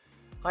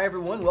Hi,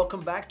 everyone. Welcome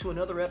back to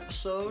another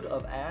episode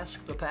of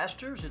Ask the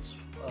Pastors. It's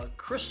a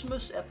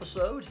Christmas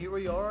episode. Here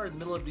we are in the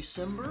middle of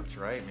December. That's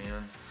right,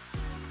 man.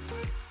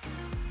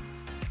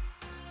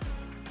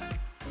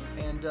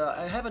 And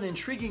I have an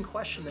intriguing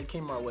question that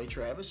came our way,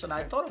 Travis, and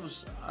I thought it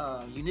was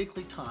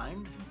uniquely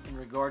timed in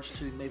regards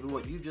to maybe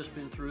what you've just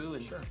been through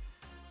and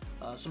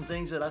some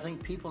things that I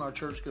think people in our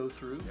church go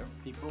through,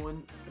 people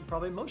in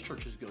probably most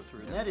churches go through.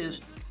 And that is,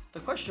 the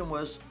question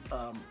was,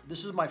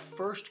 this is my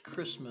first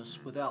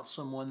Christmas without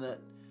someone that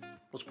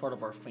was part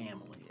of our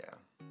family. Yeah.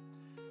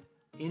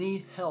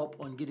 Any help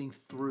on getting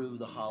through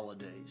the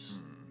holidays?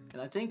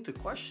 And I think the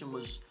question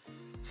was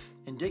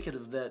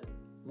indicative that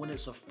when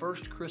it's a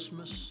first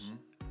Christmas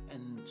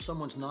and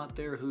someone's not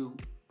there who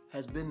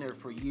has been there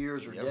for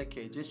years or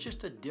decades, it's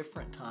just a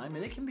different time,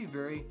 and it can be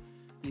very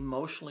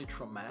emotionally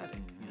traumatic,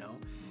 you know.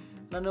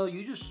 And I know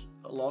you just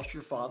lost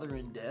your father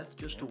in death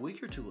just a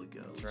week or two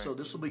ago. Right. So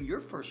this will be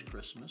your first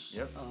Christmas.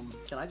 Yep.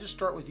 Can I just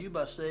start with you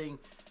by saying,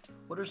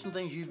 what are some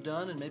things you've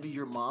done and maybe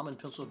your mom in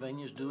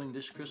Pennsylvania is doing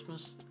this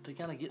Christmas to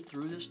kind of get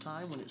through this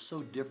time when it's so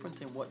different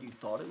than what you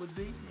thought it would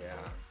be? Yeah,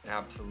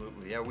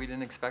 absolutely. Yeah, we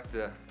didn't expect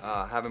to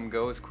have him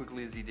go as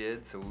quickly as he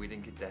did, so we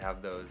didn't get to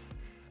have those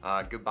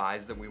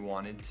goodbyes that we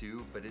wanted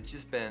to, but it's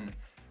just been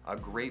a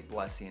great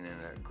blessing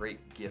and a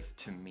great gift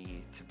to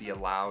me to be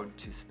allowed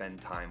to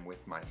spend time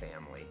with my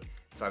family.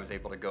 So I was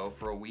able to go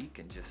for a week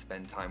and just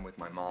spend time with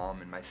my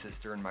mom and my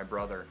sister and my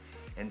brother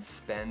and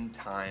spend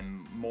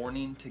time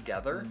mourning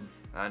together.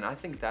 And I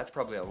think that's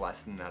probably a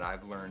lesson that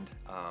I've learned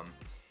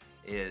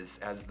is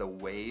as the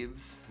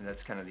waves, and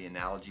that's kind of the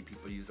analogy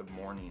people use of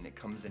mourning, it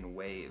comes in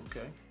waves.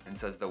 Okay. And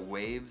so as the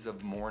waves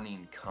of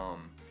mourning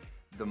come,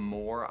 the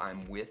more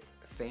I'm with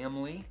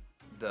family,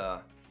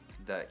 the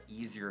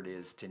easier it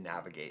is to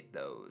navigate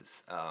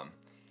those.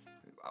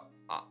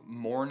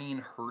 Mourning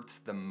hurts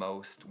the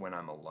most when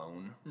I'm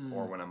alone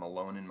or when I'm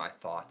alone in my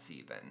thoughts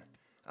even.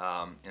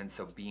 And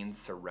so being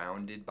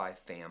surrounded by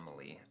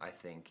family, I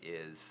think,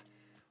 is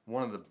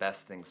one of the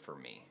best things for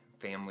me.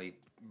 Family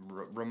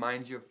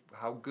reminds you of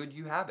how good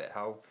you have it,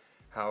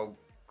 how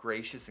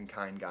gracious and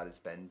kind God has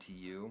been to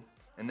you.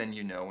 And then,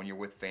 you know, when you're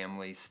with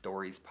family,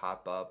 stories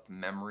pop up,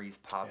 memories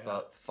pop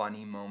up,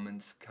 funny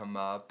moments come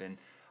up, and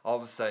all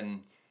of a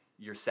sudden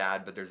you're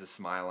sad, but there's a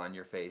smile on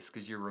your face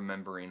because you're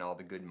remembering all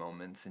the good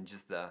moments and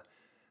just the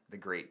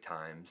great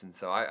times. And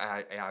so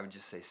I would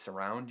just say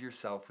surround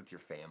yourself with your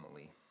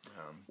family.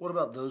 What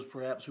about those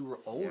perhaps who are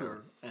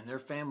older and their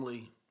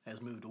family has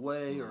moved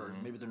away, or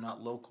maybe they're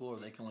not local, or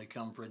they can only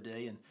come for a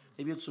day, and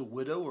maybe it's a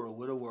widow or a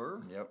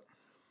widower? Yep.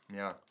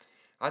 Yeah.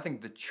 I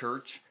think the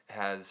church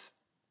has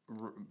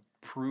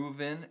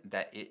proven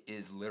that it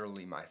is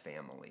literally my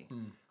family.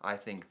 I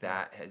think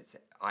that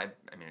I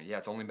mean,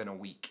 it's only been a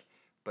week,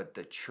 but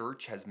the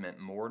church has meant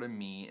more to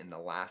me in the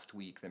last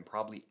week than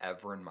probably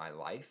ever in my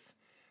life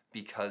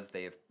because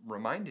they have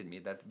reminded me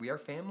that we are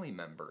family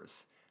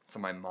members. So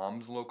my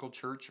mom's local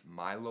church,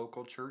 my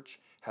local church,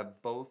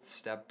 have both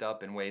stepped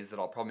up in ways that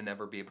I'll probably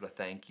never be able to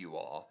thank you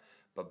all.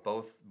 But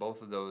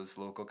both of those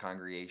local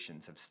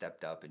congregations have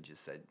stepped up and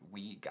just said,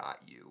 we got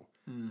you.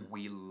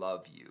 We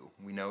love you.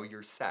 We know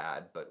you're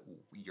sad, but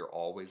you're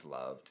always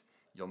loved.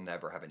 You'll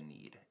never have a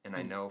need. And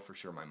I know for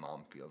sure my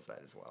mom feels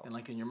that as well. And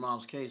like in your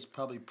mom's case,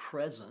 probably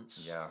presence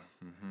is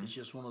Mm-hmm.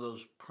 just one of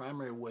those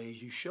primary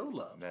ways you show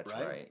love. That's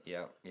right. right.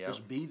 Yeah.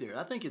 Just be there. And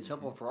I think it's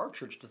helpful for our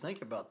church to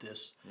think about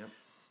this Yep.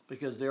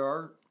 because there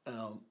are,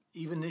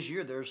 even this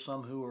year, there's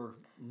some who are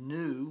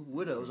new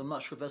widows. I'm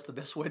not sure if that's the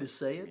best way to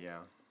say it, Yeah.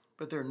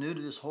 but they're new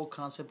to this whole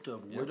concept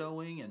of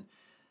widowing, and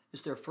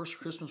it's their first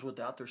Christmas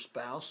without their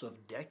spouse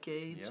of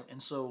decades. Yep.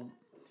 And so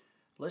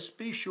let's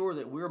be sure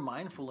that we're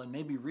mindful and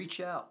maybe reach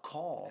out,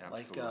 call,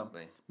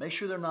 Absolutely. make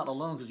sure they're not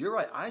alone. Because you're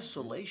right,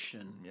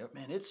 isolation, Yep.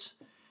 man,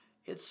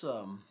 it's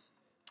a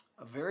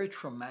very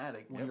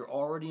traumatic when Yep. you're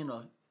already in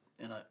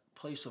a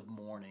place of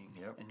mourning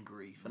Yep. and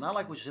grief. And I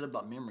like what you said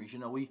about memories. You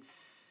know, we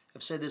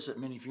have said this at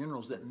many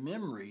funerals, that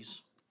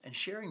memories and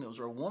sharing those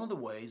are one of the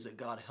ways that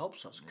God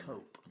helps us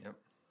cope. Yep.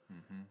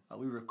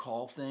 We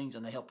recall things,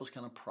 and they help us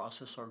kind of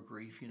process our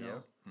grief, you know.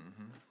 Yep.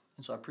 Mm-hmm.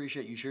 And so I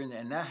appreciate you sharing that.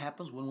 And that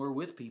happens when we're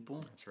with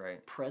people, That's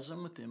right.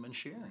 present with them and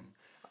sharing.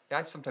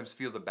 I sometimes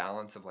feel the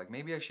balance of like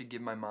maybe I should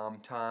give my mom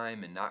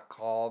time and not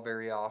call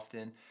very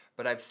often.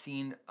 But I've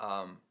seen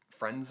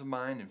friends of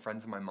mine and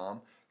friends of my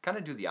mom kind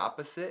of do the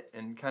opposite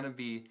and kind of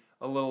be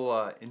a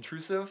little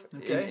intrusive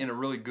in a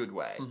really good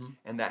way.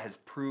 And that has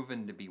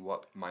proven to be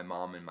what my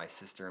mom and my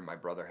sister and my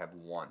brother have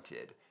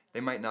wanted.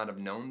 They might not have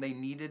known they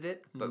needed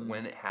it, but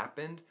when it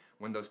happened,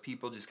 when those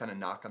people just kind of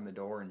knock on the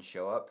door and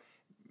show up,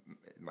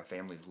 my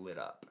family's lit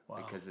up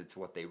because it's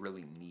what they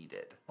really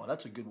needed. Well,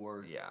 that's a good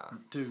word. Yeah.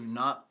 To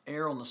not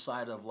err on the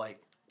side of like,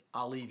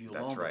 I'll leave you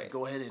alone. That's But to right.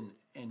 go ahead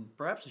and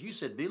perhaps, as you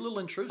said, be a little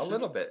intrusive. A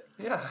little bit,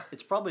 yeah.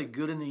 It's probably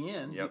good in the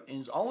end. Yep. And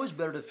it's always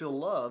better to feel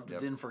loved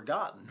than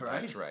forgotten,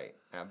 right? That's right,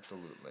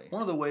 absolutely.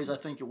 One of the ways I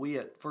think that we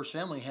at First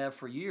Family have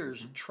for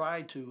years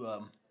tried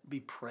to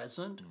be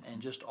present and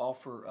just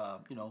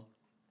offer,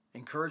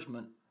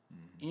 encouragement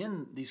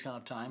in these kind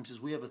of times is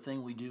we have a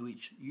thing we do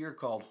each year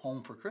called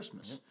Home for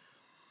Christmas.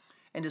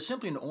 And it's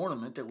simply an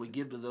ornament that we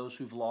give to those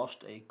who've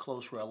lost a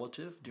close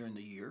relative during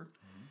the year.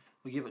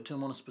 We give it to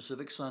them on a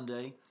specific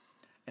Sunday.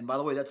 And by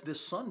the way, that's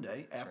this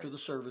Sunday after the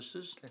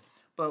services. Okay.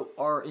 But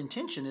our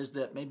intention is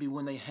that maybe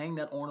when they hang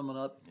that ornament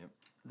up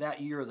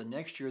that year or the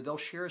next year, they'll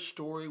share a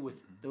story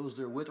with those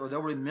they're with, or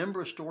they'll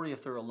remember a story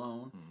if they're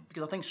alone.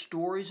 Because I think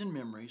stories and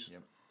memories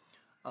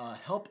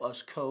help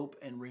us cope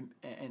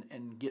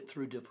and get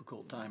through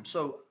difficult times.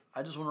 So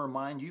I just want to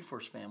remind you,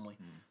 First Family,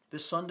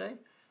 this Sunday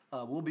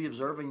we'll be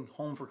observing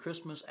Home for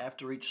Christmas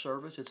after each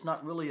service. It's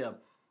not really an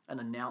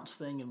announced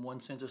thing in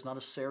one sense. It's not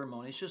a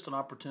ceremony. It's just an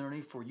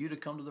opportunity for you to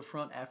come to the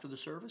front after the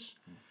service.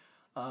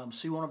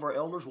 See one of our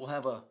elders. We'll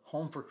have a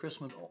Home for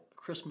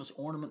Christmas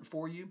ornament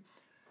for you.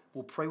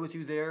 We'll pray with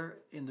you there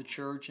in the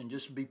church and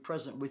just be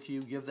present with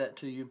you, give that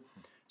to you.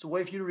 It's a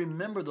way for you to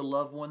remember the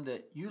loved one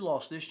that you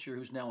lost this year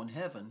who's now in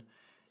heaven.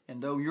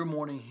 And though you're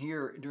mourning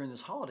here during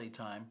this holiday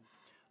time,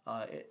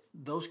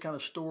 those kind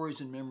of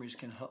stories and memories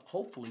can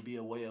hopefully be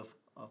a way of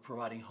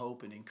providing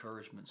hope and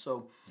encouragement.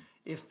 So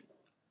if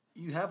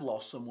you have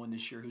lost someone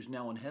this year who's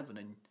now in heaven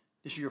and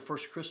this is your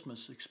first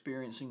Christmas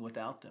experiencing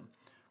without them,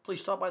 please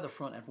stop by the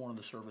front after one of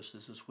the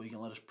services this week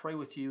and let us pray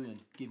with you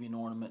and give you an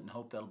ornament and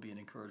hope that'll be an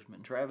encouragement.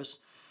 And Travis,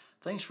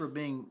 thanks for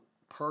being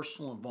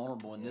personal and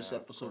vulnerable in this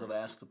episode of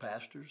Ask the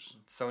Pastors.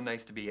 It's so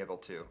nice to be able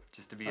to,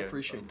 just to be a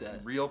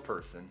real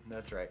person.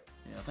 That's right.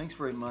 Yeah, thanks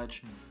very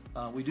much.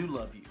 We do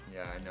love you.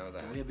 Yeah, I know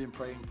that. We have been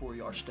praying for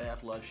you. Our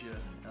staff loves you.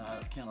 And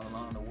I count on an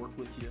honor to work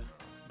with you.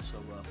 So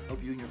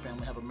hope you and your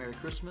family have a Merry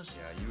Christmas.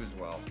 Yeah, you as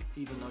well.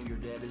 Even though your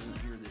dad isn't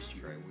here this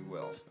year. Right, we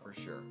will, for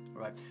sure.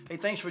 All right. Hey,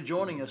 thanks for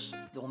joining us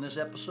on this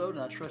episode.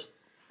 And I trust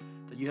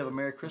that you have a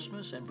Merry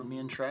Christmas. And for me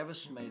and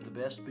Travis, may the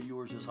best be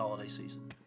yours this holiday season.